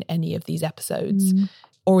involved in any of these episodes.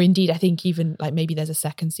 Or indeed, I think even like maybe there's a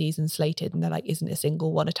second season slated and there like isn't a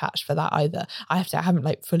single one attached for that either. I haven't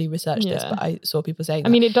like fully researched this, but I saw people saying that.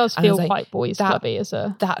 I mean, it does feel quite boys clubby as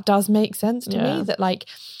a... That does make sense to me, that like,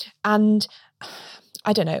 and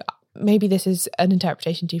I don't know, maybe this is an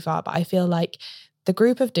interpretation too far, but I feel like the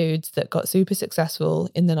group of dudes that got super successful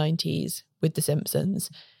in the 90s with The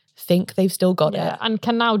Simpsons think they've still got it. And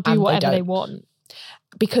can now do whatever they want.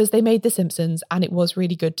 Because they made The Simpsons and it was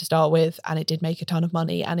really good to start with, and it did make a ton of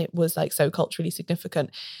money, and it was like so culturally significant.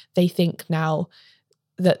 They think now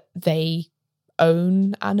that they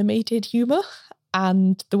own animated humour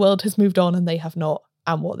and the world has moved on and they have not,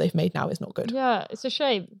 and what they've made now is not good. Yeah, it's a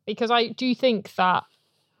shame, because I do think that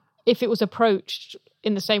if it was approached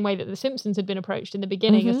in the same way that The Simpsons had been approached in the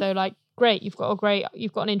beginning, as though like, great, you've got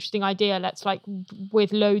an interesting idea, let's like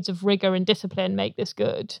with loads of rigor and discipline make this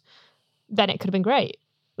good, then it could have been great.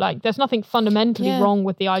 Like, there's nothing fundamentally wrong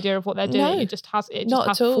with the idea of what they're doing. It just has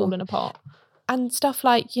fallen apart. And stuff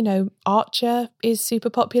like, you know, Archer is super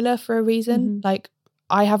popular for a reason. Like,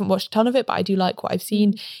 I haven't watched a ton of it, but I do like what I've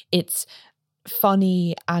seen. It's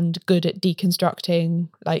funny and good at deconstructing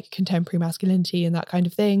like contemporary masculinity and that kind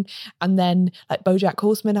of thing. And then like BoJack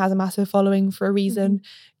Horseman has a massive following for a reason.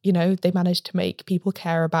 You know, they managed to make people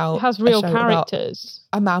care about, it has real characters,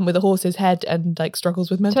 a man with a horse's head and like struggles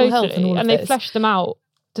with mental health and all of this. And they fleshed them out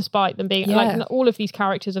despite them being like, all of these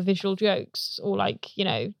characters are visual jokes or like, you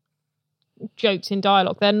know, jokes in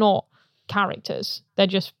dialogue. They're not characters, they're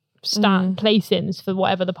just place-ins for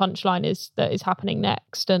whatever the punchline is that is happening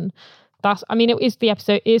next. And that's, I mean, it is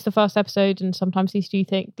the first episode, and sometimes these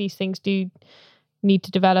things do need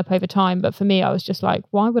to develop over time. But for me, I was just like,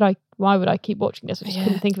 why would I keep watching this? I just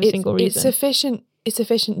couldn't think of a single reason. It's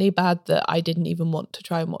sufficiently bad that I didn't even want to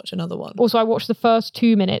try and watch another one. Also, I watched the first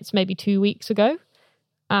 2 minutes maybe 2 weeks ago,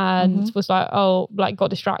 and was like, got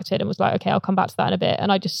distracted and was like, okay, I'll come back to that in a bit.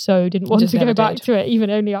 And I just so didn't want to go back to it, even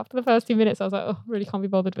only after the first 2 minutes. I was like, really can't be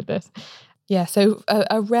bothered with this. Yeah, so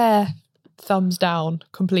a rare thumbs down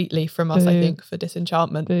completely from us, I think, for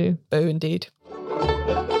Disenchantment. Boo indeed.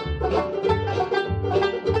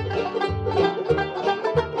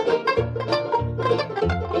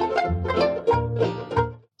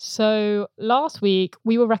 So last week,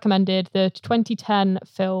 we were recommended the 2010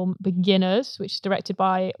 film Beginners, which is directed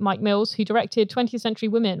by Mike Mills, who directed 20th Century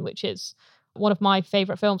Women, which is one of my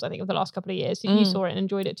favourite films, I think, of the last couple of years. You saw it and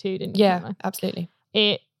enjoyed it too, didn't you? Yeah, absolutely.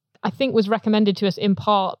 It, I think, was recommended to us in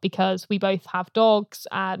part because we both have dogs,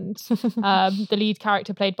 and the lead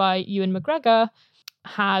character played by Ewan McGregor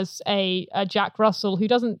has a Jack Russell who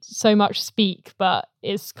doesn't so much speak but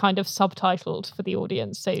is kind of subtitled for the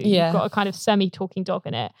audience, so you've got a kind of semi-talking dog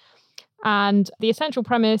in it. And the essential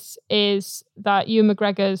premise is that Ewan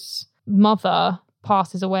McGregor's mother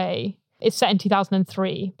passes away. It's set in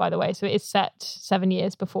 2003, by the way, so it is set 7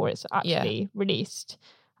 years before it's actually released.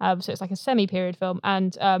 So it's like a semi-period film.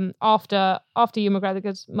 And after Ewan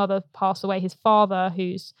McGregor's mother passed away, his father,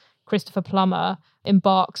 who's Christopher Plummer,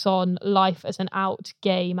 embarks on life as an out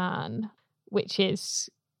gay man, which is,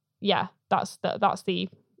 that's the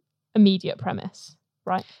immediate premise,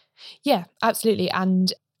 right? Yeah, absolutely.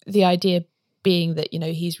 And the idea being that,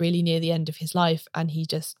 he's really near the end of his life and he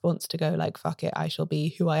just wants to go like, fuck it, I shall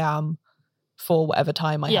be who I am for whatever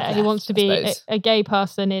time I have left, he wants to be a gay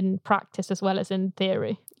person in practice as well as in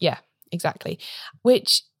theory. Yeah, exactly.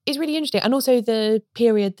 Which is really interesting. And also the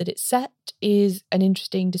period that it's set is an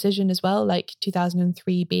interesting decision as well, like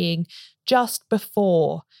 2003 being just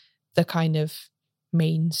before the kind of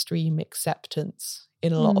mainstream acceptance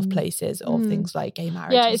in a lot of places of things like gay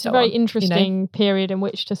marriage. Yeah, it's a very interesting period in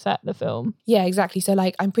which to set the film. Yeah, exactly. So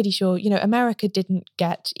like, I'm pretty sure, America didn't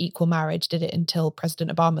get equal marriage, did it, until President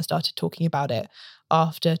Obama started talking about it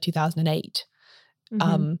after 2008.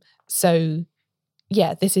 So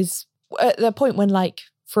yeah, this is at the point when, like,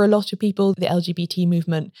 for a lot of people, the LGBT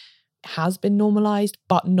movement has been normalized,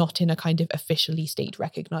 but not in a kind of officially state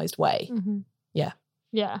recognized way.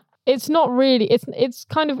 Yeah. It's not really, it's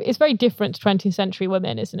very different to 20th Century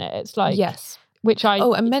Women, isn't it? It's like, yes. Which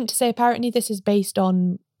I meant to say, apparently this is based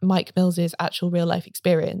on Mike Mills's actual real life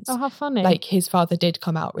experience. Oh, how funny. Like, his father did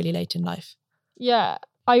come out really late in life. Yeah.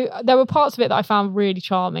 There were parts of it that I found really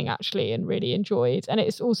charming, actually, and really enjoyed. And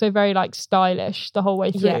it's also very, like, stylish the whole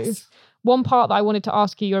way through. Yes. One part that I wanted to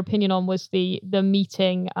ask you your opinion on was the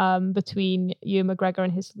meeting between Ewan McGregor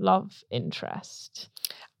and his love interest.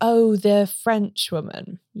 Oh, the French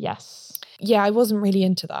woman. Yes. Yeah, I wasn't really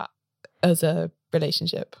into that as a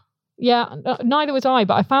relationship. Yeah, neither was I,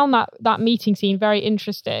 but I found that meeting scene very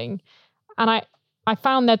interesting. And I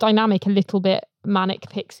found their dynamic a little bit manic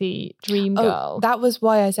pixie dream girl. That was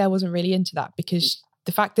why I said I wasn't really into that, because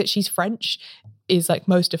the fact that she's French is like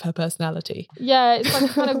most of her personality. Yeah, it's like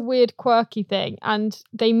a kind of weird, quirky thing. And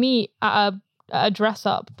they meet at a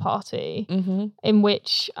dress-up party in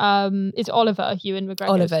which it's Oliver, Ewan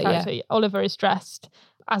McGregor's character. Yeah. Oliver is dressed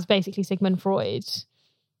as basically Sigmund Freud.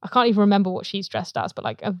 I can't even remember what she's dressed as, but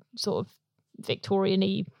like a sort of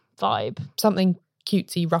Victorian-y vibe. Something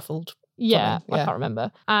cutesy, ruffled. Yeah, I can't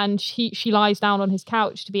remember. And she lies down on his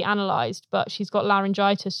couch to be analysed, but she's got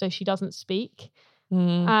laryngitis, so she doesn't speak.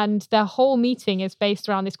 And their whole meeting is based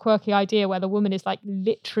around this quirky idea where the woman is like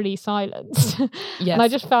literally silenced. Yes. And I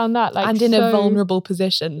just found that like, and in a vulnerable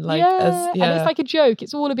position, like, and it's like a joke.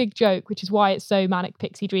 It's all a big joke, which is why it's so manic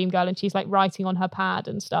pixie dream girl. And she's like writing on her pad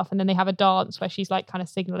and stuff. And then they have a dance where she's like kind of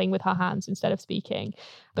signaling with her hands instead of speaking.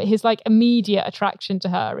 But his like immediate attraction to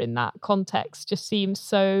her in that context just seems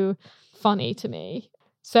so funny to me.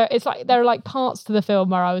 So it's like there are like parts to the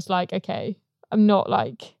film where I was like, okay, I'm not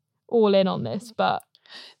like all in on this, but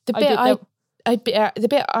the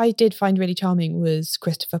bit I did find really charming was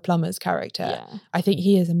Christopher Plummer's character. Yeah. I think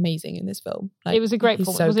he is amazing in this film. Like, it was a great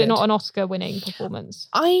performance. So was good. It not an Oscar-winning performance?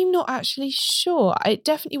 I'm not actually sure. It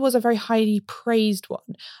definitely was a very highly praised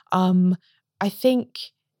one. I think.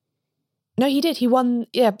 No, he did. He won.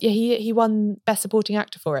 Yeah, he won Best Supporting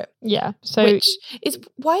Actor for it. Yeah. So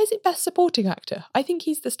why is it Best Supporting Actor? I think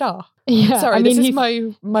he's the star. Yeah. Sorry, I mean, this is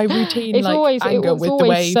my routine. It's like always, anger with the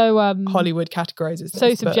way Hollywood categorizes.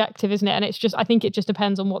 So subjective, isn't it? And it's just, I think it just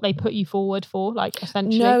depends on what they put you forward for. Like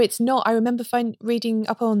essentially. No, it's not. I remember reading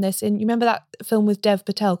up on this, and you remember that film with Dev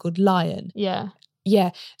Patel called Lion? Yeah.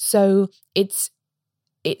 Yeah. So it's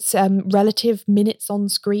relative minutes on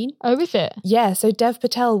screen. Oh, is it? Yeah, so Dev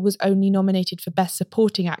Patel was only nominated for Best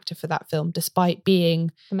Supporting Actor for that film, despite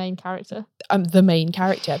being the main character.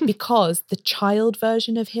 Because the child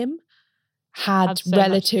version of him had so much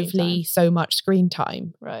relatively so much screen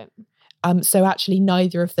time. Right. So actually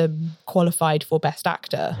neither of them qualified for Best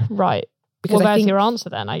Actor. Right. Because well, I there's think your answer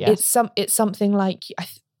then, I guess. It's something like,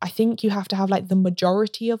 I think you have to have like the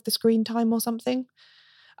majority of the screen time or something.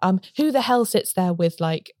 Who the hell sits there with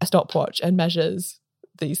like a stopwatch and measures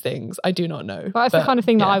these things? I do not know. But that's the kind of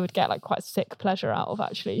thing that I would get like quite sick pleasure out of,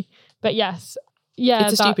 actually. But yes, yeah,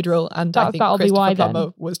 it's a stupid rule, and I think Christopher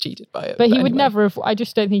Plummer was cheated by it. But he would never have. I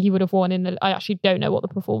just don't think he would have won in the. I actually don't know what the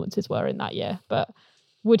performances were in that year, but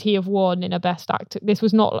would he have won in a Best Actor? This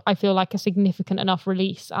was not, I feel like, a significant enough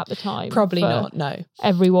release at the time. Probably not. No,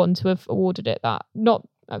 everyone to have awarded it that. Not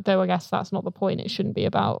though. I guess that's not the point. It shouldn't be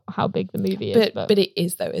about how big the movie is. But it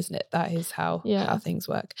is though, isn't it? That is how things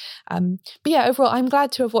work. But yeah, overall, I'm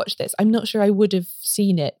glad to have watched this. I'm not sure I would have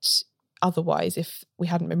seen it otherwise if we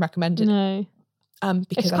hadn't been recommended. No.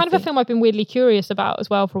 Because it's kind of a film I've been weirdly curious about as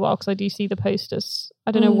well for a while, because I do see the posters.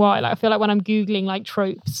 I don't know why. Like, I feel like when I'm Googling like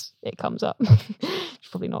tropes, it comes up. It's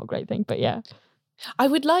probably not a great thing, but yeah. I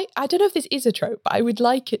don't know if this is a trope, but I would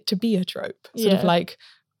like it to be a trope. Sort of like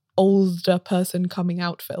older person coming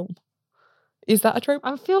out film. Is that a trope?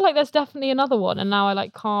 I feel like there's definitely another one, and now I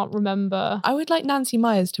like can't remember. I would like Nancy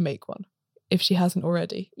Meyers to make one, if she hasn't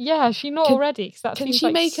already. Yeah, she not already. Because that seems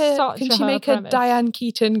like such Can she make a Diane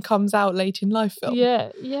Keaton comes out late in life film?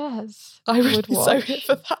 Yeah, yes. I would be so here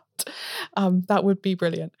for that. That would be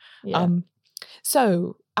brilliant. Yeah.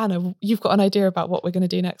 So, Anna, you've got an idea about what we're going to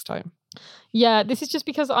do next time? Yeah, this is just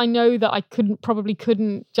because I know that I probably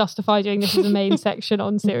couldn't justify doing this as a main section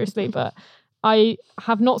on Seriously, but I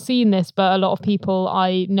have not seen this, but a lot of people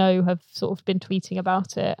I know have sort of been tweeting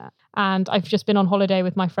about it. And I've just been on holiday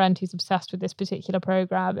with my friend who's obsessed with this particular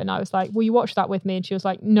program. And I was like, will you watch that with me? And she was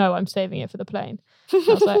like, no, I'm saving it for the plane. And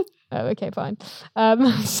I was like, oh, okay, fine.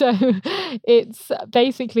 So it's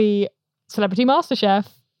basically Celebrity MasterChef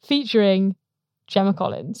featuring Gemma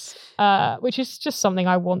Collins, which is just something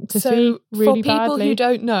I want to see really badly. For people who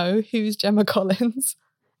don't know, who's Gemma Collins?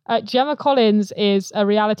 Gemma Collins is a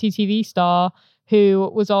reality TV star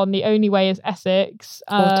who was on The Only Way is Essex.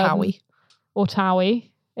 Or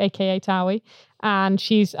Towie, aka Towie. And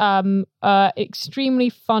she's extremely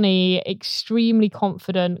funny, extremely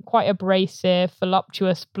confident, quite abrasive,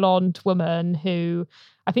 voluptuous blonde woman who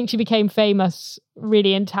I think she became famous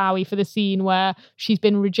really in Towie for the scene where she's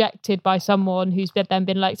been rejected by someone who's then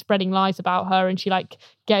been like spreading lies about her, and she like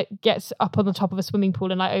gets up on the top of a swimming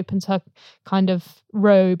pool and like opens her kind of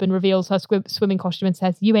robe and reveals her swimming costume and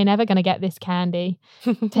says, "You ain't ever gonna get this candy.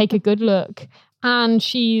 Take a good look." And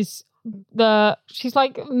she's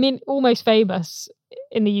like almost famous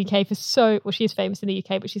in the UK she is famous in the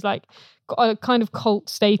UK, but she's like got a kind of cult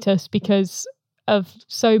status because of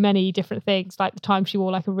so many different things, like the time she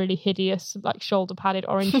wore like a really hideous like shoulder padded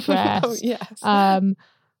orange dress. Oh, yes.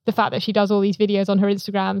 The fact that she does all these videos on her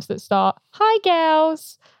Instagrams that start, "Hi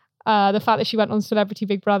girls." The fact that she went on Celebrity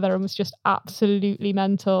Big Brother and was just absolutely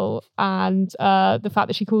mental, and the fact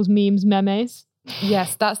that she calls memes memes.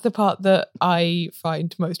 Yes, that's the part that I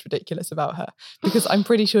find most ridiculous about her, because I'm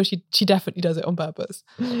pretty sure she definitely does it on purpose.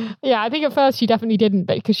 Yeah, I think at first she definitely didn't,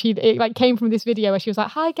 but because it like came from this video where she was like,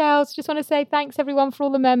 "Hi girls, just want to say thanks everyone for all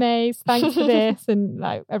the memes, thanks for this," and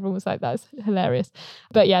like everyone was like, "That's hilarious."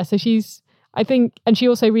 But yeah, so I think, and she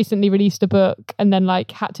also recently released a book and then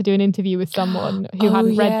like had to do an interview with someone who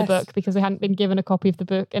hadn't read the book because they hadn't been given a copy of the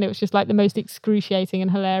book. And it was just like the most excruciating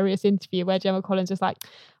and hilarious interview where Gemma Collins is like,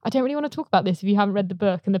 "I don't really want to talk about this if you haven't read the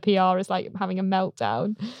book." And the PR is like having a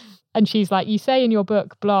meltdown. And she's like, "You say in your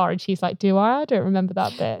book, blah." And she's like, "Do I? I don't remember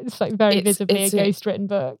that bit." It's like very visibly a ghost written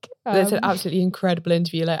book. It's an absolutely incredible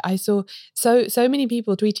interview. Like I saw so many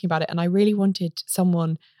people tweeting about it, and I really wanted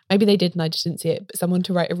someone, maybe they did and I just didn't see it, but someone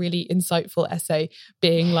to write a really insightful essay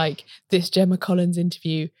being like, this Gemma Collins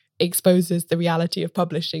interview exposes the reality of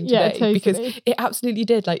publishing today. Yeah, totally. Because it absolutely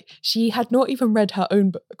did. Like, she had not even read her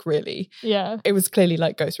own book, really. Yeah. It was clearly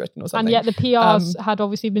like ghostwritten or something. And yet the PRs had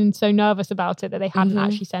obviously been so nervous about it that they hadn't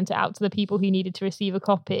actually sent it out to the people who needed to receive a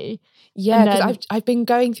copy. Yeah, because I've been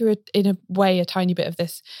going through in a way a tiny bit of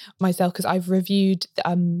this myself, because I've reviewed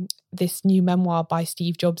this new memoir by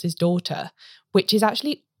Steve Jobs' daughter, which is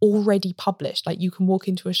actually already published. Like, you can walk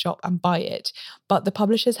into a shop and buy it, but the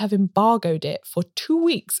publishers have embargoed it for 2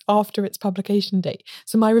 weeks after its publication date.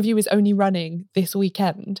 So my review is only running this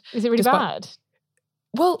weekend. Is it really bad?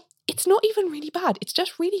 Well, it's not even really bad. It's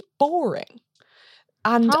just really boring.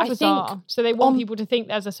 And I think so they want people to think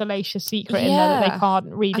there's a salacious secret in there that they can't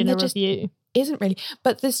read in a review. Isn't really.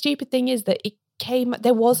 But the stupid thing is that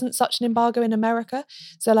there wasn't such an embargo in America.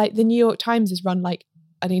 So like the New York Times is run like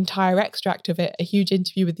an entire extract of it, a huge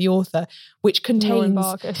interview with the author, which contains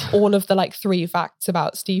all of the like 3 facts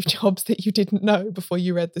about Steve Jobs that you didn't know before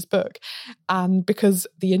you read this book. And because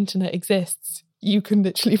the internet exists, you can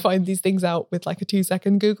literally find these things out with like a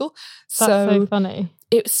 2-second Google. That's so funny.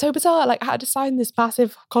 It was so bizarre. Like, I had to sign this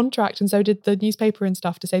massive contract, and so did the newspaper and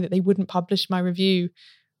stuff, to say that they wouldn't publish my review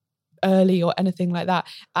early or anything like that.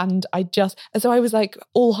 And so I was like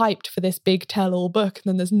all hyped for this big tell-all book, and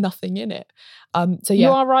then there's nothing in it. So yeah, you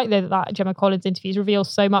are right though that Gemma Collins interviews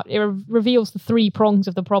reveals so much. It reveals the 3 prongs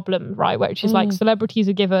of the problem, right? Which is like celebrities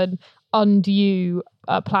are given undue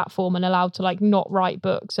platform and allowed to like not write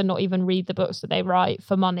books and not even read the books that they write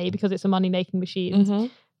for money because it's a money-making machine.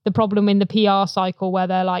 The problem in the PR cycle where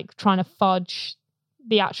they're like trying to fudge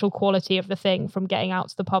the actual quality of the thing from getting out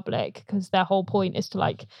to the public, because their whole point is to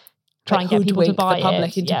like try and get people to buy the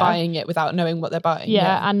public it into buying it without knowing what they're buying.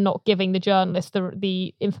 And not giving the journalist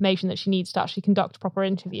the information that she needs to actually conduct a proper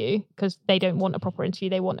interview, because they don't want a proper interview,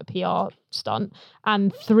 they want a PR stunt.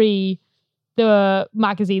 And 3, the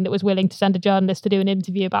magazine that was willing to send a journalist to do an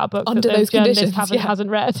interview about a book under that those journalist conditions hasn't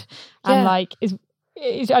read, and like is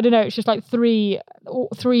I don't know, it's just like three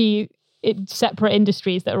separate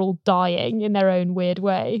industries that are all dying in their own weird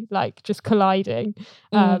way, like just colliding.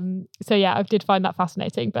 So yeah, I did find that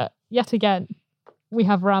fascinating, but yet again, we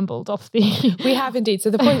have rambled off the... We have indeed. So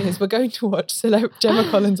the point is, we're going to watch Gemma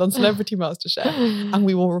Collins on Celebrity MasterChef, and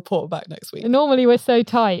we will report back next week. Normally we're so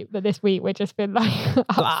tight, but this week we've just been like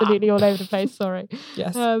absolutely all over the place. Sorry.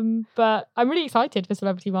 Yes. But I'm really excited for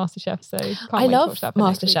Celebrity MasterChef. So I love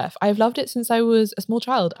MasterChef. I've loved it since I was a small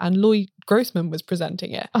child, and Lloyd Grossman was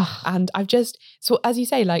presenting it. And I've just, so as you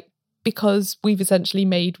say, like, because we've essentially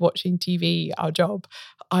made watching TV our job,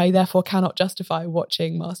 I therefore cannot justify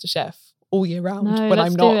watching MasterChef all year round when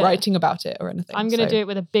I'm not writing about it or anything. I'm going to do it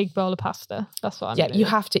with a big bowl of pasta. That's what I'm going to do. You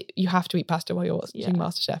have to eat pasta while you're watching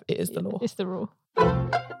MasterChef. It is the law. It's the rule.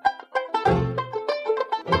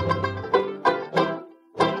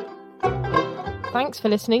 Thanks for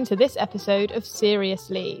listening to this episode of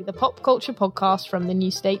Seriously, the pop culture podcast from The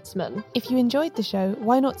New Statesman. If you enjoyed the show,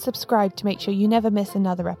 why not subscribe to make sure you never miss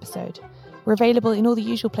another episode? We're available in all the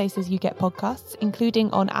usual places you get podcasts, including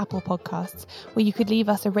on Apple Podcasts, where you could leave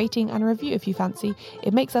us a rating and a review if you fancy.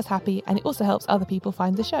 It makes us happy, and it also helps other people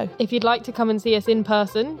find the show. If you'd like to come and see us in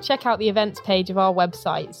person, check out the events page of our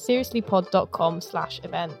website,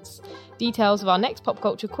 seriouslypod.com/events. Details of our next pop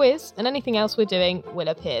culture quiz and anything else we're doing will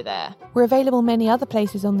appear there. We're available many other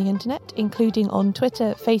places on the internet, including on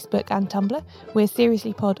Twitter, Facebook and Tumblr. We're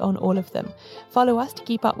Seriously Pod on all of them. Follow us to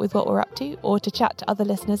keep up with what we're up to, or to chat to other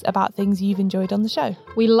listeners about things you've enjoyed on the show.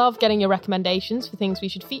 We love getting your recommendations for things we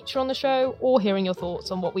should feature on the show, or hearing your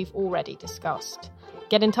thoughts on what we've already discussed.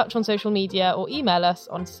 Get in touch on social media or email us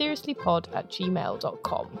on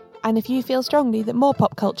seriouslypod@gmail.com. And if you feel strongly that more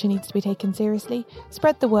pop culture needs to be taken seriously,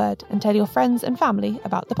 spread the word and tell your friends and family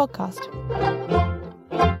about the podcast.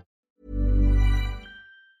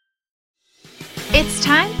 It's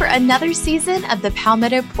time for another season of The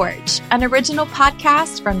Palmetto Porch, an original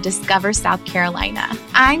podcast from Discover South Carolina.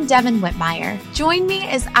 I'm Devin Whitmire. Join me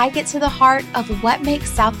as I get to the heart of what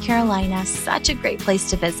makes South Carolina such a great place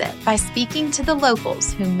to visit by speaking to the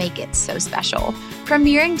locals who make it so special.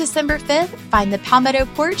 Premiering December 5th, find The Palmetto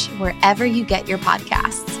Porch wherever you get your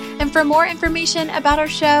podcasts. And for more information about our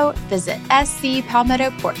show, visit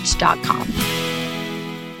scpalmettoporch.com.